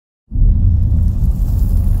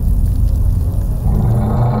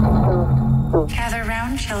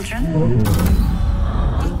children.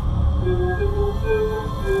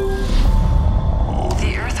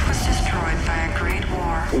 The Earth was destroyed by a great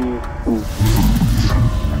war.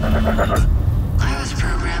 I was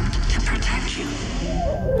programmed to protect you.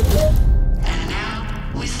 And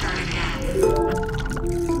now we start again.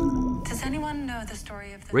 Does anyone know the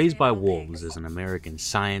story of the Raised by three little Wolves pigs? is an American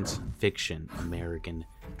science fiction American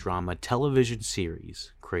drama television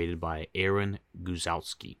series created by Aaron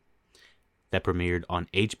Guzowski that premiered on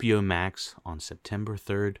HBO Max on September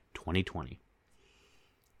 3rd, 2020.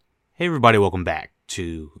 Hey everybody, welcome back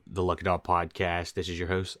to the Lucky Dog Podcast. This is your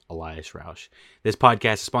host, Elias Roush. This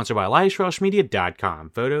podcast is sponsored by EliasRoushMedia.com,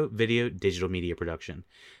 photo, video, digital media production.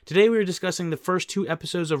 Today we are discussing the first two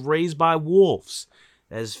episodes of Raised by Wolves,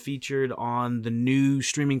 as featured on the new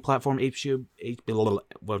streaming platform HBO.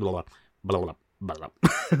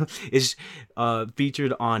 Is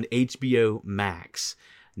featured on HBO Max.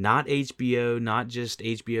 Not HBO, not just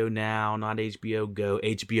HBO Now, not HBO Go,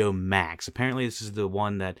 HBO Max. Apparently this is the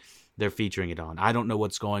one that they're featuring it on. I don't know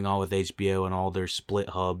what's going on with HBO and all their split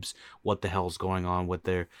hubs, what the hell's going on with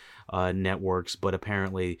their networks, but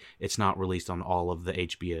apparently it's not released on all of the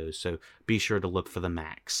HBOs, so be sure to look for the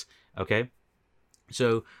Max, okay?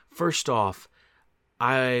 So, first off,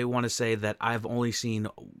 I want to say that I've only seen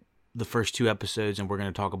the first two episodes, and we're going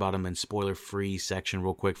to talk about them in spoiler-free section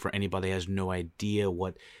real quick for anybody that has no idea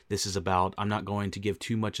what this is about. I'm not going to give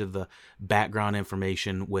too much of the background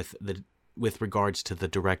information with regards to the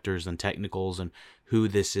directors and technicals and who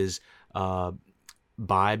this is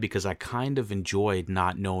by, because I kind of enjoyed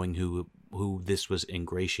not knowing who this was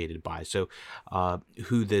ingratiated by. So,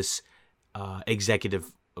 who this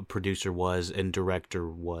executive producer was and director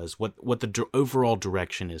was, what the overall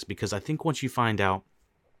direction is, because I think once you find out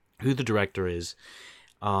who the director is,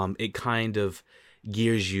 it kind of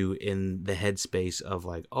gears you in the headspace of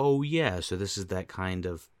like, oh yeah, so this is that kind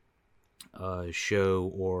of show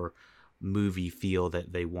or movie feel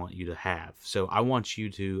that they want you to have. So I want you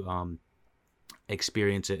to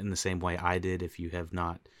experience it in the same way I did if you have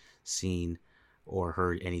not seen or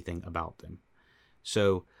heard anything about them.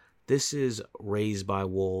 So this is Raised by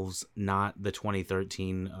Wolves, not the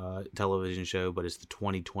 2013 television show, but it's the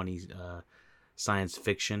 2020 science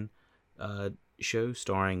fiction show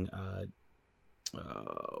starring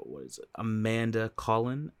Amanda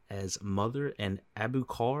Collin as mother and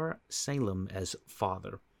Abukar Salem as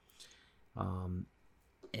father.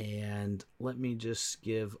 And let me just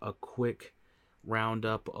give a quick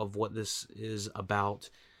roundup of what this is about.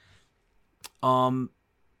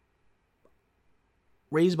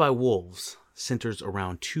 Raised by Wolves centers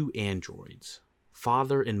around two androids,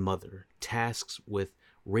 father and mother, tasked with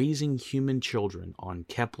raising human children on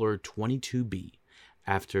Kepler 22b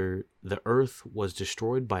after the Earth was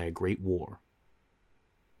destroyed by a great war.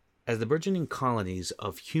 As the burgeoning colonies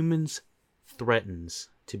of humans threatens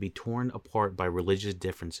to be torn apart by religious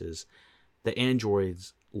differences, the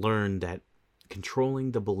androids learn that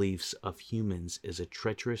controlling the beliefs of humans is a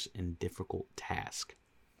treacherous and difficult task.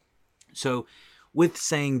 So, with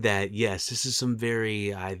saying that, yes, this is some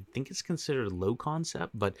very, I think it's considered low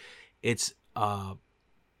concept, but it's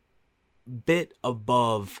bit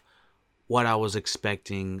above what I was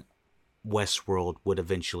expecting Westworld would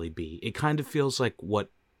eventually be. It kind of feels like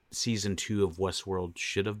what season 2 of Westworld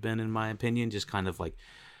should have been, in my opinion, just kind of like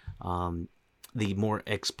the more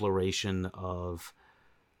exploration of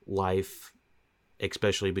life,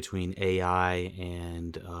 especially between AI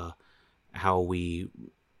and how we,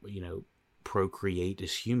 procreate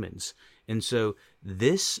as humans. And so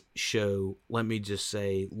this show, let me just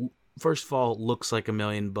say, first of all, looks like $1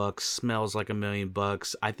 million, smells like $1 million.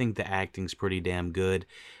 I think the acting's pretty damn good.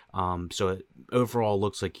 So it overall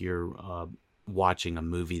looks like you're watching a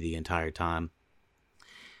movie the entire time.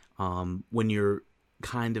 When you're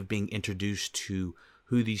kind of being introduced to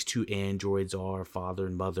who these two androids are, father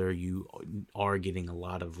and mother, you are getting a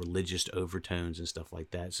lot of religious overtones and stuff like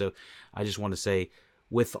that. So I just want to say,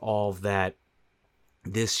 with all of that,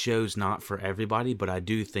 this show's not for everybody, but I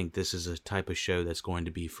do think this is a type of show that's going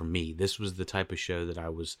to be for me. This was the type of show that I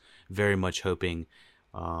was very much hoping,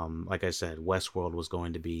 like I said, Westworld was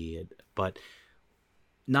going to be it. But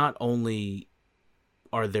not only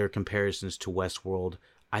are there comparisons to Westworld,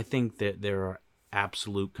 I think that there are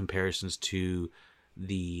absolute comparisons to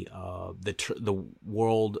the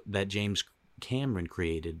world that James Cameron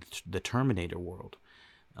created, the Terminator world.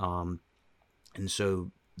 And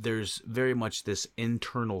so there's very much this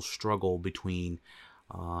internal struggle between,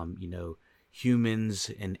 humans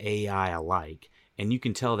and AI alike. And you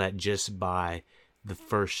can tell that just by the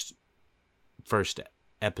first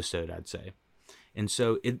episode, I'd say. And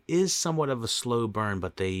so it is somewhat of a slow burn,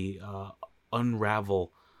 but they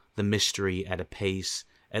unravel the mystery at a pace,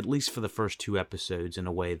 at least for the first 2 episodes, in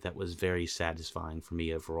a way that was very satisfying for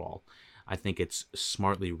me overall. I think it's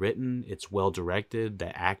smartly written, it's well directed,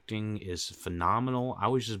 the acting is phenomenal. I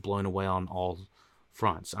was just blown away on all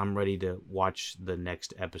fronts. I'm ready to watch the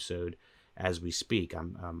next episode as we speak. Let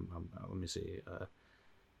me see.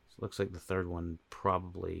 Looks like the third one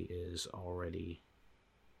probably is already.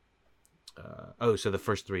 So the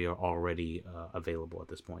first 3 are already available at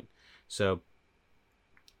this point. So,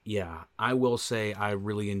 yeah, I will say I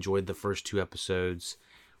really enjoyed the first 2 episodes.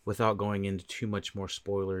 Without going into too much more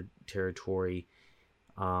spoiler territory,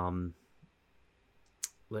 let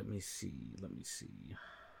me see.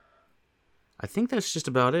 I think that's just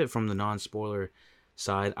about it from the non-spoiler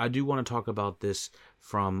side. I do want to talk about this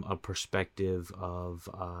from a perspective of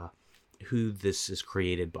who this is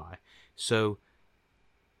created by. So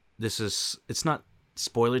it's not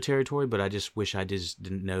spoiler territory, but I just wish I just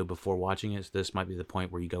didn't know before watching it. So this might be the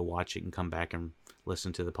point where you go watch it and come back and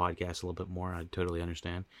listen to the podcast a little bit more. I totally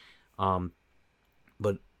understand.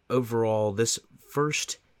 But overall, this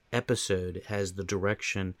first episode has the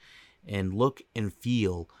direction and look and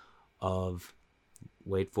feel of,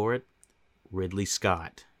 wait for it, Ridley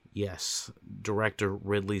Scott. Yes, director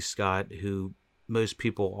Ridley Scott, who most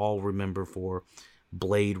people all remember for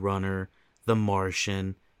Blade Runner, The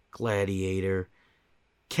Martian, Gladiator,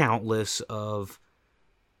 countless of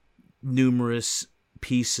numerous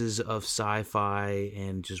pieces of sci-fi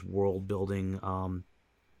and just world-building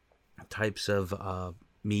types of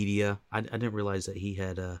media. I didn't realize that he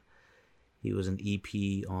was an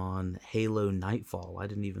EP on Halo Nightfall. I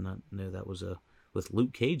didn't even know that was with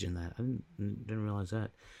Luke Cage in that. I didn't realize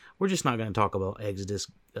that. We're just not going to talk about Exodus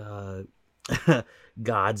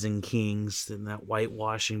gods and kings and that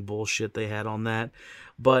whitewashing bullshit they had on that.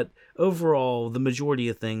 But overall, the majority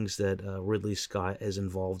of things that Ridley Scott is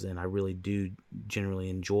involved in, I really do generally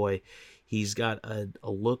enjoy. He's got a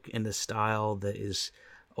look and a style that is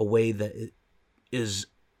a way that is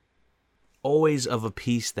always of a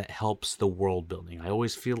piece that helps the world building. I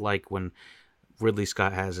always feel like when Ridley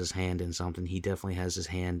Scott has his hand in something, he definitely has his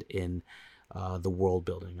hand in the world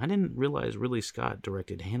building. I didn't realize Ridley Scott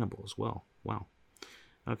directed Hannibal as well. Wow.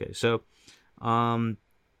 Okay, so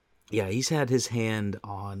he's had his hand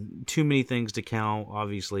on too many things to count.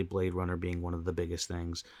 Obviously, Blade Runner being one of the biggest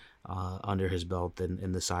things under his belt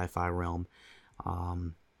in the sci-fi realm.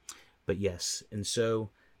 But yes, and so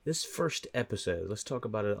this first episode, let's talk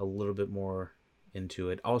about it a little bit more into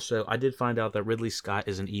it. Also, I did find out that Ridley Scott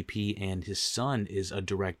is an EP and his son is a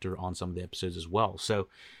director on some of the episodes as well. So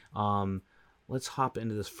let's hop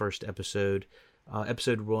into this first episode.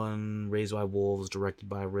 Episode 1, Raised by Wolves, directed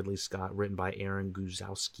by Ridley Scott, written by Aaron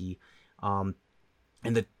Guzowski. In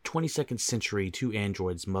the 22nd century, 2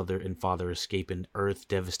 androids, mother and father, escape an Earth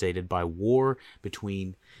devastated by war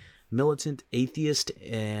between militant atheist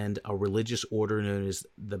and a religious order known as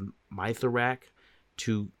the Mithrak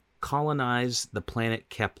to colonize the planet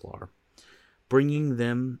Kepler, bringing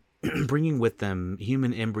with them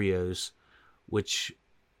human embryos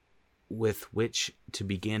with which to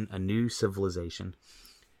begin a new civilization.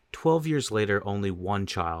 12 years later, only one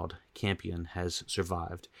child, Campion, has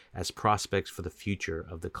survived, as prospects for the future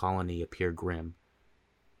of the colony appear grim.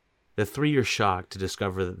 The 3 are shocked to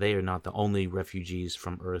discover that they are not the only refugees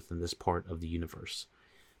from Earth in this part of the universe.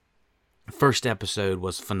 The first episode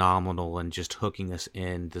was phenomenal and just hooking us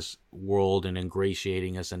in this world and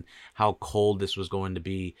ingratiating us and how cold this was going to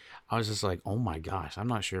be. I was just like, oh my gosh, I'm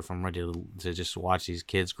not sure if I'm ready to just watch these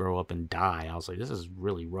kids grow up and die. I was like, this is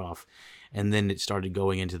really rough. And then it started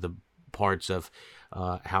going into the parts of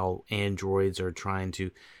how androids are trying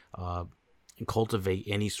to cultivate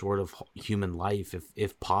any sort of human life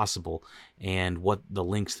if possible, and what the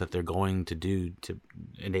links that they're going to do to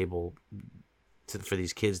enable for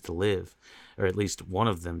these kids to live, or at least one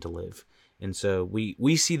of them to live. And so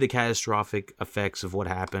we see the catastrophic effects of what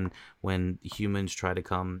happened when humans try to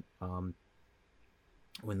come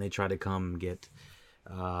get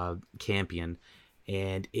Campion.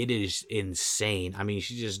 And it is insane. I mean,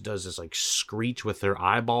 she just does this like screech with her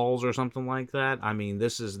eyeballs or something like that. I mean,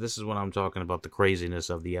 this is what I'm talking about, the craziness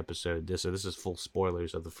of the episode. This is full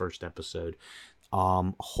spoilers of the first episode.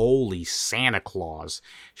 Holy Santa Claus,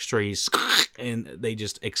 strays, and they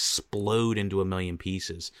just explode into a million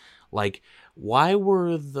pieces. Like, why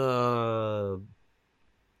were the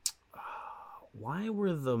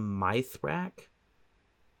Mithrak?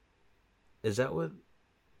 Is that what?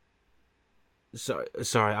 Sorry,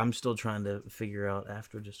 I'm still trying to figure out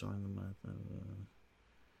after destroying the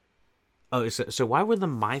Mithrak. So why were the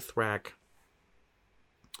Mithrak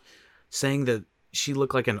saying that she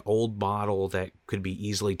looked like an old bottle that could be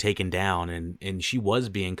easily taken down, and she was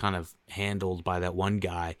being kind of handled by that one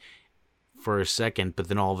guy for a second, but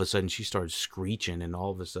then all of a sudden she started screeching, and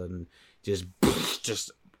all of a sudden just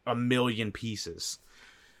just a million pieces.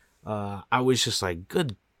 I was just like,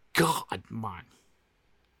 good God, my.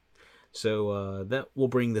 So that will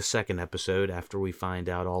bring the second episode after we find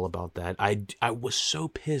out all about that. I was so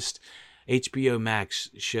pissed. HBO Max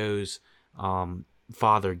shows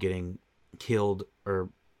father getting killed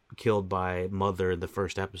by mother in the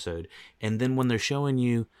first episode, and then when they're showing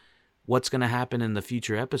you what's going to happen in the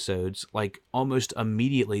future episodes, like almost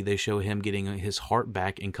immediately they show him getting his heart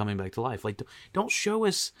back and coming back to life. Like, don't show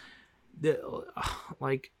us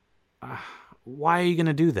why are you going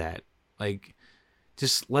to do that? Like,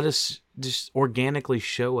 just let us just organically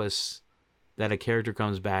show us that a character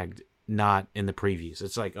comes back, not in the previews.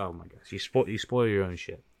 It's like, oh my gosh, you spoil your own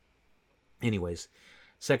shit. Anyways,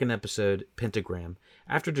 second episode, Pentagram.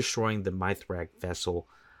 After destroying the Mithrak vessel,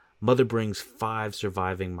 Mother brings 5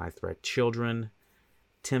 surviving Mithrak children,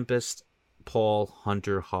 Tempest, Paul,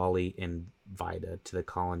 Hunter, Holly, and Vida, to the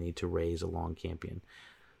colony to raise a Long Campion.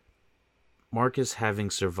 Marcus,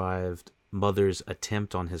 having survived Mother's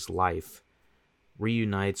attempt on his life,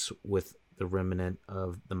 reunites with the remnant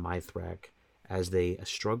of the Mithrak as they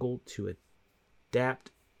struggle to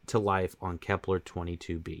adapt to life on Kepler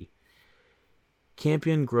 22b.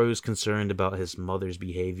 Campion grows concerned about his mother's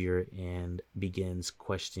behavior and begins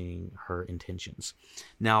questioning her intentions.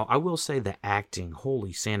 Now, I will say the acting,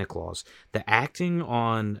 holy Santa Claus, the acting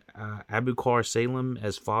on Abukar Salem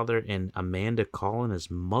as father and Amanda Collin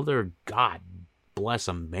as mother, God bless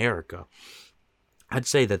America. I'd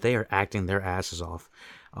say that they are acting their asses off.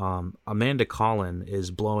 Amanda Collin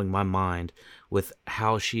is blowing my mind with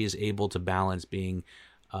how she is able to balance being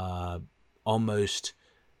almost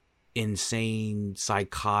insane,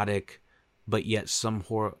 psychotic, but yet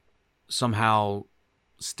somehow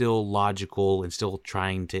still logical and still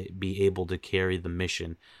trying to be able to carry the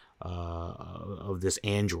mission of this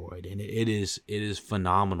android. And it is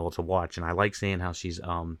phenomenal to watch. And I like seeing how she's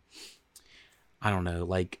I don't know,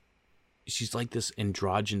 like she's like this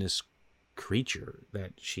androgynous creature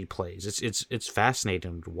that she plays. It's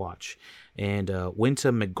fascinating to watch. And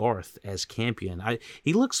Wynton McGarth as Campion.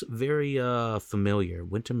 He looks very familiar.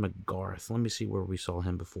 Wynton McGarth. Let me see where we saw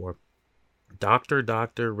him before. Doctor,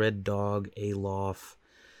 Red Dog, Alof.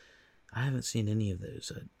 I haven't seen any of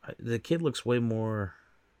those. The kid looks way more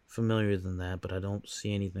familiar than that, but I don't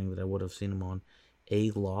see anything that I would have seen him on.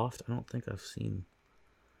 Aloft. I don't think I've seen.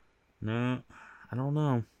 No, I don't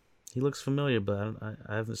know. He looks familiar, but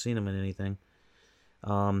I haven't seen him in anything.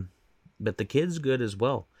 But the kid's good as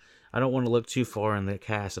well. I don't want to look too far in the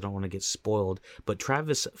cast. I don't want to get spoiled. But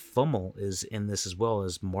Travis Fimmel is in this as well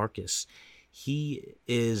as Marcus. He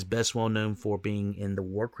is best well known for being in the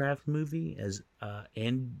Warcraft movie as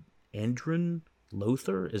Andrin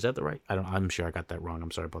Lothar. Is that the right? I'm sure I got that wrong.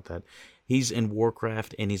 I'm sorry about that. He's in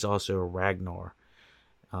Warcraft, and he's also Ragnar.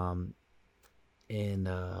 In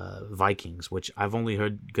Vikings, which I've only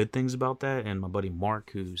heard good things about that, and my buddy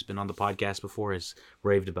Mark, who's been on the podcast before, has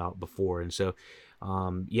raved about before. And so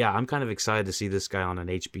yeah, I'm kind of excited to see this guy on an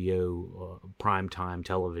HBO primetime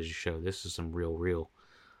television show. This is some real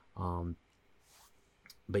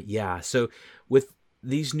but yeah, so with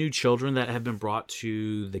these new children that have been brought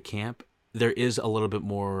to the camp, there is a little bit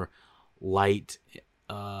more light.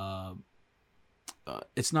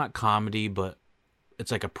 It's not comedy, but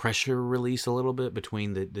it's like a pressure release a little bit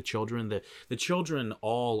between the children. The children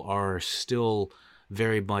all are still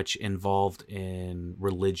very much involved in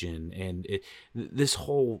religion, and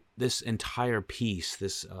this entire piece,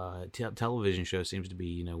 this television show seems to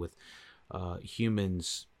be, with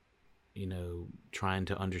humans, trying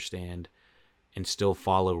to understand and still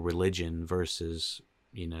follow religion versus,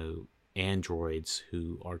 androids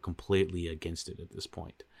who are completely against it at this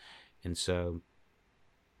point. And so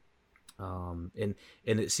and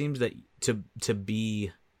it seems that to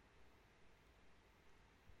be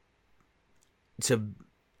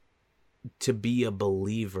a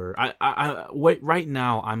believer, right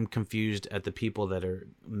now I'm confused at the people that are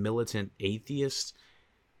militant atheists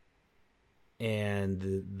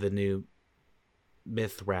and the new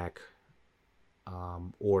Mithrak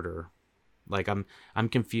order. Like I'm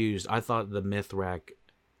confused. I thought the Mithrak,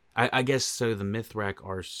 I guess so. The Mithrak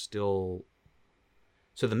are still.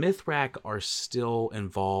 So the Mithrak are still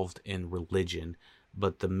involved in religion,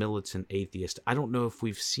 but the militant atheist, I don't know if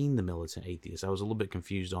we've seen the militant atheist. I was a little bit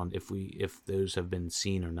confused on if those have been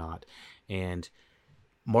seen or not. And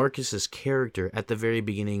Marcus's character at the very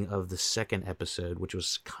beginning of the second episode, which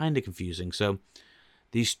was kind of confusing. So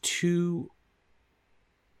these two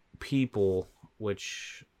people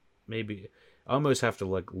which maybe I almost have to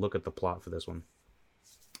look at the plot for this one.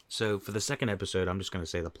 So for the second episode, I'm just going to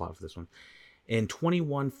say the plot for this one. In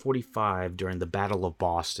 2145, during the Battle of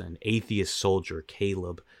Boston, atheist soldier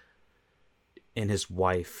Caleb and his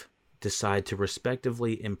wife decide to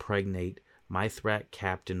respectively impregnate Mithrak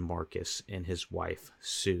Captain Marcus and his wife,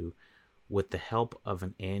 Sue, with the help of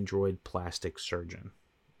an android plastic surgeon.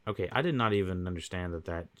 Okay, I did not even understand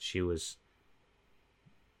that she was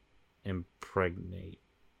impregnate.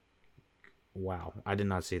 Wow, I did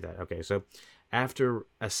not see that. Okay, so after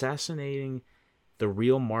assassinating the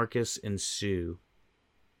real Marcus and Sue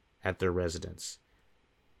at their residence,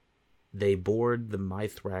 they board the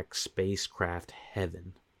Mithrak spacecraft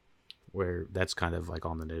Heaven, where that's kind of like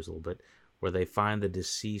on the nose a little bit, where they find the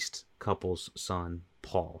deceased couple's son,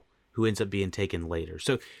 Paul, who ends up being taken later.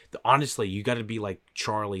 So honestly, you got to be like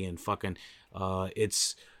Charlie and fucking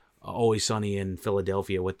It's Always Sunny in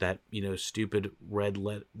Philadelphia with that, stupid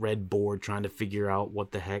red board trying to figure out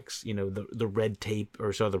what the heck's, the red tape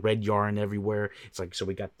or so the red yarn everywhere. It's like, so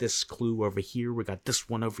we got this clue over here, we got this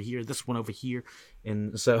one over here, this one over here.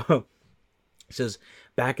 And so it says,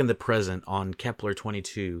 back in the present on Kepler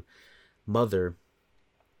 22, Mother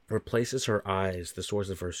replaces her eyes, the source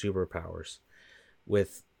of her superpowers,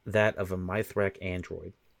 with that of a Mithrak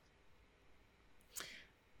android.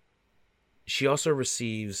 She also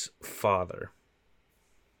receives Father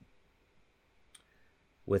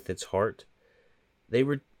with its heart. They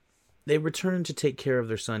return to take care of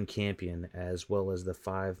their son Campion, as well as the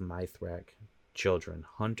 5 Mithrak children,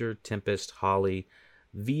 Hunter, Tempest, Holly,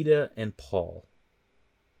 Vita, and Paul.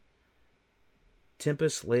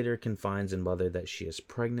 Tempest later confides in Mother that she is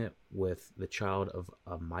pregnant with the child of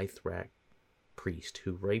a Mithrak priest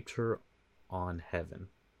who raped her on Heaven,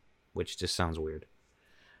 which just sounds weird.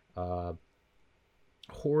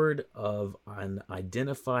 Horde of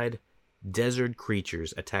unidentified desert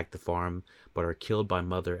creatures attack the farm, but are killed by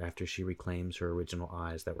Mother after she reclaims her original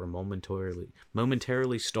eyes that were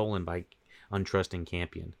momentarily stolen by untrusting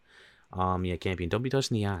Campion. Campion, don't be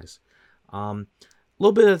touching the eyes.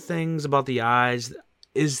 Little bit of things about the eyes.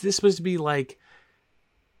 Is this supposed to be like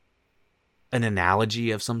an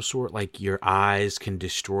analogy of some sort? Like your eyes can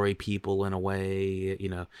destroy people in a way?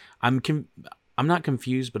 I'm not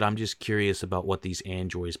confused, but I'm just curious about what these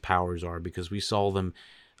androids' powers are, because we saw them,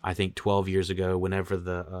 I think, 12 years ago whenever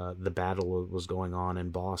the battle was going on in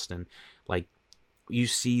Boston. Like, you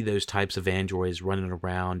see those types of androids running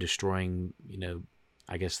around destroying,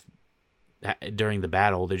 I guess during the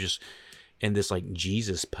battle, they're just in this like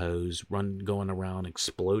Jesus pose, going around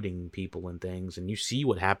exploding people and things, and you see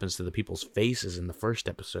what happens to the people's faces in the first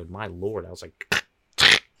episode. My lord, I was like,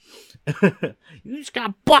 you just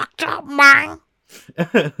got bucked up, man.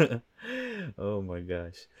 Oh my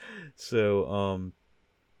gosh. So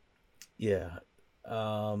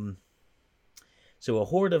so a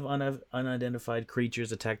horde of unidentified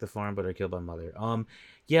creatures attack the farm but are killed by Mother.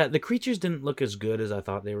 The creatures didn't look as good as I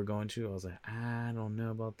thought they were going to. I was like, I don't know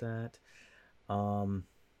about that.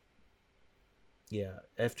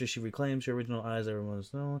 After she reclaims her original eyes,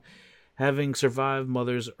 everyone's known. Having survived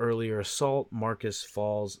Mother's earlier assault, Marcus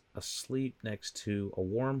falls asleep next to a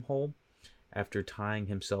wormhole after tying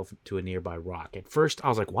himself to a nearby rock. At first, I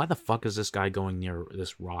was like, why the fuck is this guy going near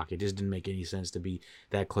this rock? It just didn't make any sense to be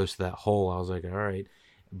that close to that hole. I was like, all right.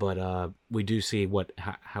 But we do see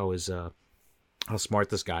how smart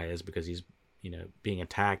this guy is, because he's, being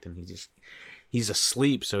attacked and he's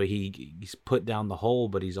asleep, so he's put down the hole,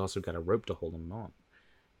 but he's also got a rope to hold him on in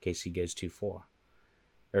case he goes too far,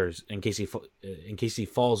 or in case he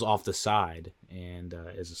falls off the side and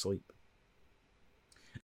is asleep.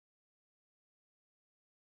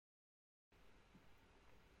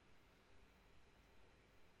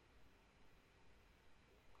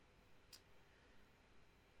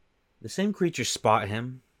 The same creatures spot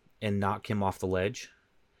him and knock him off the ledge.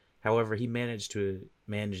 However, he manages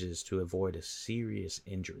to avoid a serious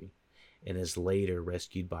injury and is later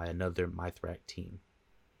rescued by another Mithrak team.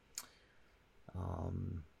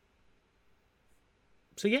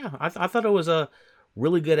 I thought it was a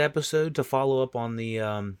really good episode to follow up on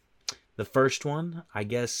the first one. I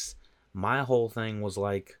guess my whole thing was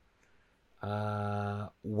like, I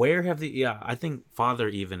think Father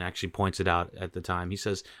even actually points it out at the time. He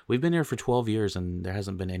says, we've been here for 12 years and there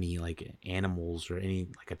hasn't been any like animals or any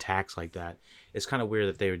like attacks like that. It's kind of weird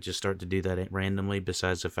that they would just start to do that randomly,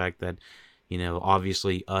 besides the fact that,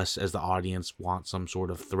 obviously us as the audience want some sort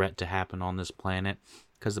of threat to happen on this planet,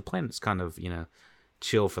 because the planet's kind of,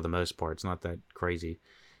 chill for the most part. It's not that crazy.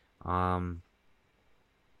 But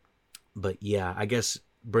yeah, I guess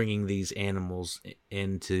bringing these animals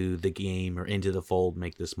into the game or into the fold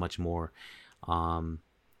make this much more of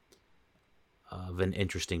an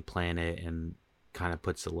interesting planet, and kind of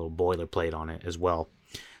puts a little boilerplate on it as well.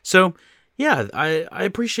 So, yeah, I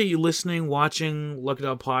appreciate you listening, watching Look It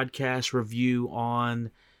Up Podcast review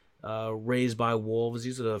on Raised by Wolves.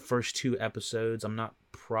 These are the first 2 episodes. I'm not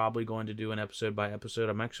probably going to do an episode by episode.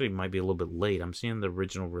 I'm actually might be a little bit late. I'm seeing the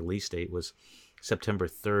original release date was September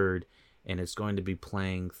 3rd, and it's going to be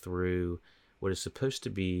playing through what is supposed to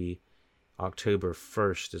be October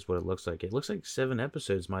 1st is what it looks like. It looks like 7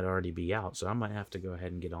 episodes might already be out, so I might have to go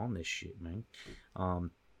ahead and get on this shit, man.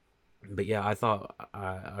 But yeah,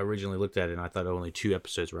 I originally looked at it and I thought only 2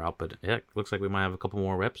 episodes were out, but heck, looks like we might have a couple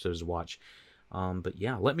more episodes to watch. But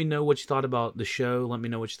yeah, let me know what you thought about the show. Let me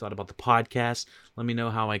know what you thought about the podcast. Let me know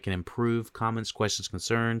how I can improve. Comments, questions,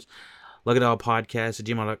 concerns.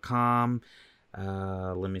 LookItOutPodcast@gmail.com.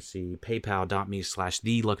 Let me see.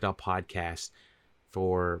 PayPal.me/TheLookItOutPodcast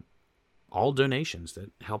for all donations. That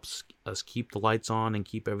helps us keep the lights on and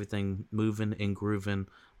keep everything moving and grooving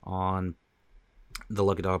on the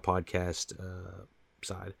Look It Out Podcast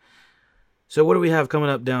side. So what do we have coming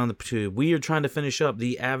up down the tube? We are trying to finish up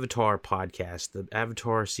the Avatar podcast. The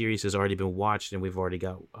Avatar series has already been watched, and we've already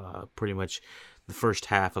got pretty much the first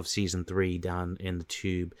half of season 3 down in the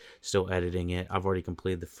tube, still editing it. I've already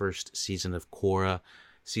completed the first season of Korra.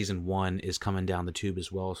 Season 1 is coming down the tube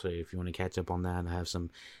as well, so if you want to catch up on that, I have some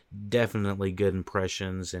definitely good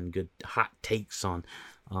impressions and good hot takes on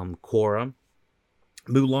Korra.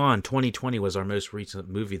 Mulan 2020 was our most recent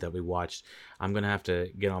movie that we watched. I'm going to have to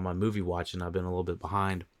get on my movie watching. I've been a little bit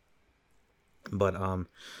behind. But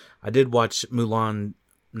I did watch Mulan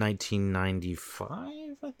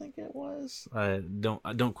 1995, I think it was.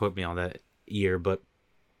 Don't quote me on that year, but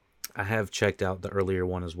I have checked out the earlier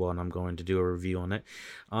one as well, and I'm going to do a review on it.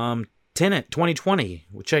 Tenet 2020,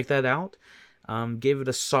 we'll check that out. Gave it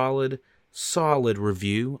a solid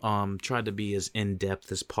review. Tried to be as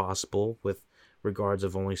in-depth as possible with regards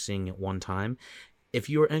of only seeing it one time. If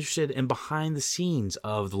you are interested in behind the scenes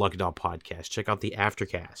of the Lucky Dog podcast, check out the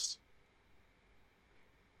Aftercast.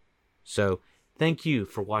 So, thank you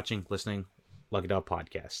for watching, listening, Lucky Dog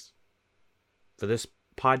Podcast. For this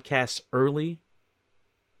podcast early,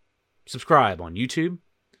 subscribe on YouTube.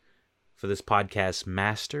 For this podcast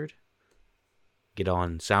mastered, get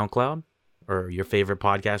on SoundCloud or your favorite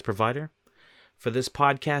podcast provider. For this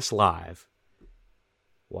podcast live,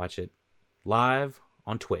 watch it live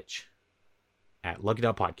on Twitch at Lucky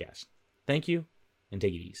Dog Podcast. Thank you, and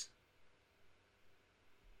take it easy.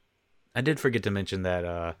 I did forget to mention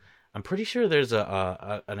that I'm pretty sure there's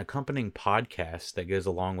an accompanying podcast that goes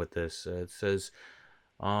along with this. It says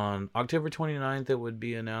on October 29th it would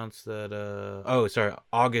be announced that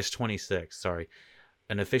August 26th,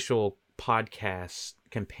 an official podcast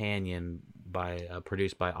companion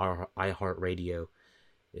produced by iHeartRadio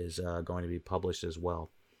is going to be published as well.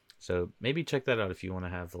 So maybe check that out if you want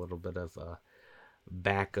to have a little bit of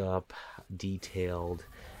backup, detailed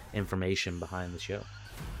information behind the show.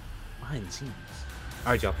 Behind the scenes.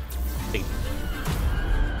 All right, y'all. Take it easy.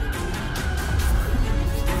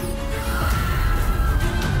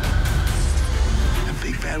 The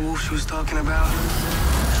big bad wolf she was talking about?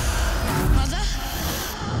 Mother?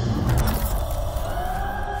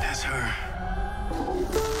 That's her.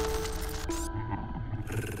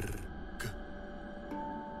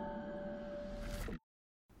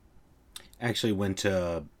 Actually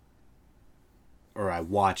I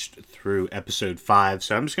watched through episode 5,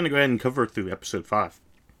 so I'm just going to go ahead and cover through episode 5.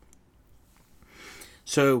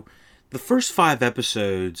 So, the first 5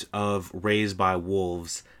 episodes of Raised by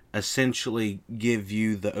Wolves essentially give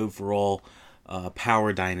you the overall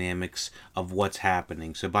power dynamics of what's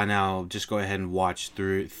happening. So by now, just go ahead and watch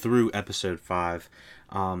through episode 5.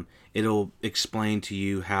 It'll explain to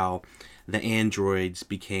you how the androids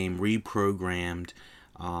became reprogrammed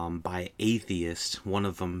by atheists, one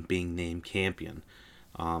of them being named Campion.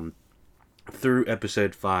 Through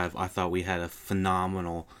episode 5, I thought we had a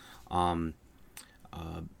phenomenal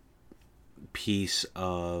piece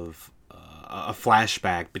of a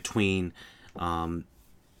flashback between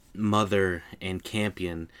Mother and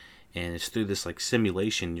Campion, and it's through this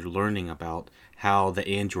simulation you're learning about how the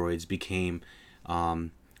androids became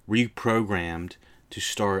reprogrammed to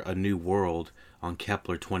start a new world on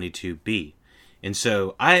Kepler 22b. And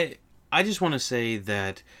so I just want to say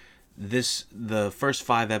that the first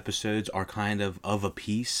 5 episodes are kind of a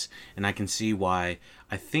piece, and I can see why.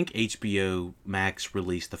 I think HBO Max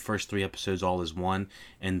released the first 3 episodes all as one,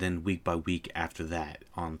 and then week by week after that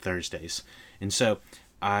on Thursdays. And so,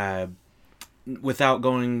 without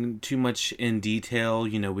going too much in detail,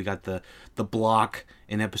 we got the block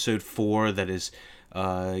in episode 4 that is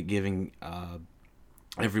giving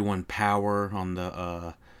everyone power on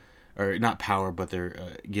the or not power, but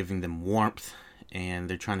they're giving them warmth, and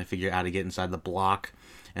they're trying to figure out how to get inside the block.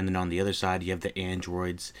 And then on the other side, you have the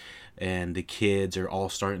androids, and the kids are all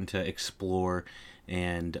starting to explore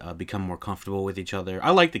and become more comfortable with each other.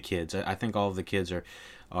 I like the kids. I think all of the kids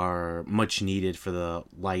are much needed for the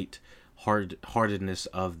heartedness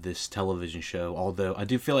of this television show. Although I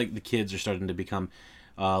do feel like the kids are starting to become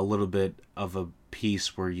a little bit of a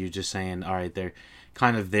piece where you're just saying, all right, they're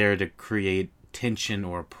kind of there to create tension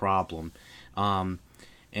or a problem.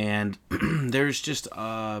 And there's just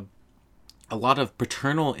a lot of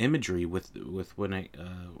paternal imagery with when it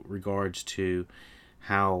regards to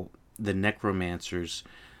how the necromancers,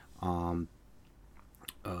 the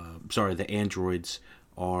androids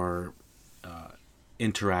are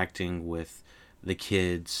interacting with the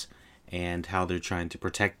kids, and how they're trying to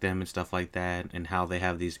protect them and stuff like that, and how they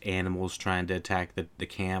have these animals trying to attack the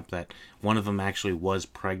camp, that one of them actually was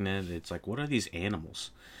pregnant. It's like, what are these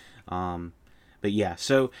animals? But yeah,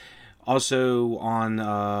 so also on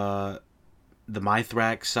the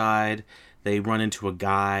Mithrax side, they run into a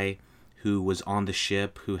guy who was on the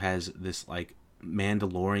ship who has this like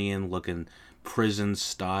Mandalorian looking prison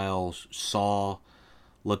style saw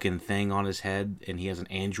looking thing on his head, and he has an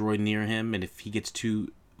android near him, and if he gets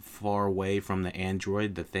too far away from the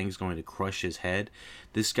android, the thing's going to crush his head.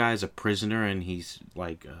 This guy's a prisoner, and he's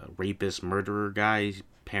like a rapist, murderer guy,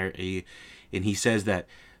 and he says that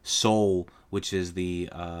Soul, which is the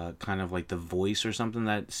kind of like the voice or something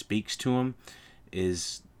that speaks to him,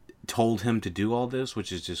 is told him to do all this,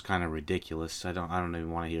 which is just kind of ridiculous. I don't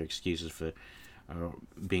even want to hear excuses for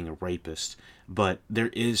being a rapist, but there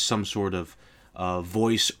is some sort of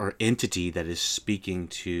voice or entity that is speaking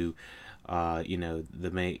to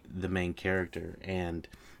the main character. And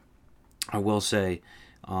I will say,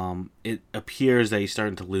 it appears that he's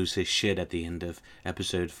starting to lose his shit at the end of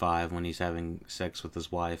episode 5 when he's having sex with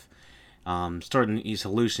his wife. He's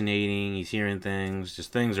hallucinating, he's hearing things,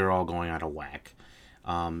 just things are all going out of whack.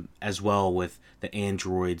 As well with the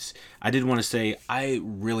androids. I did want to say, I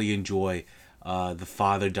really enjoy the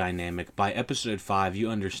father dynamic. By episode 5, you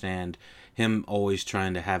understand him always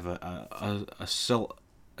trying to have a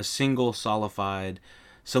single solidified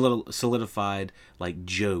like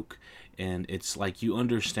joke, and it's like you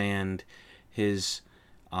understand his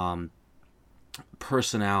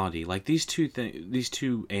personality. Like these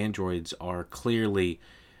two androids are clearly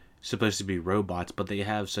supposed to be robots, but they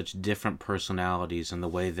have such different personalities in the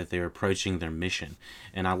way that they're approaching their mission.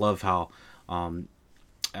 And I love how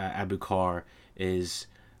Abukar is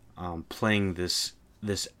playing this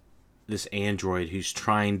android who's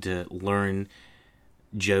trying to learn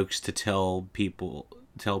jokes to tell people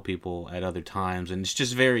at other times, and it's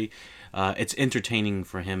just very it's entertaining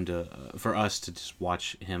for us to just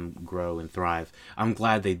watch him grow and thrive. I'm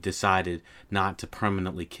glad they decided not to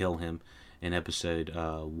permanently kill him in episode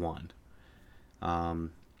 1.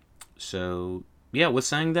 So yeah, with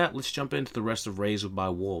saying that, let's jump into the rest of Raised by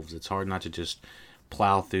Wolves. It's hard not to just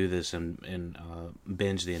plow through this and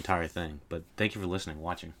binge the entire thing. But thank you for listening,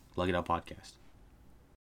 watching Lug It Out Podcast.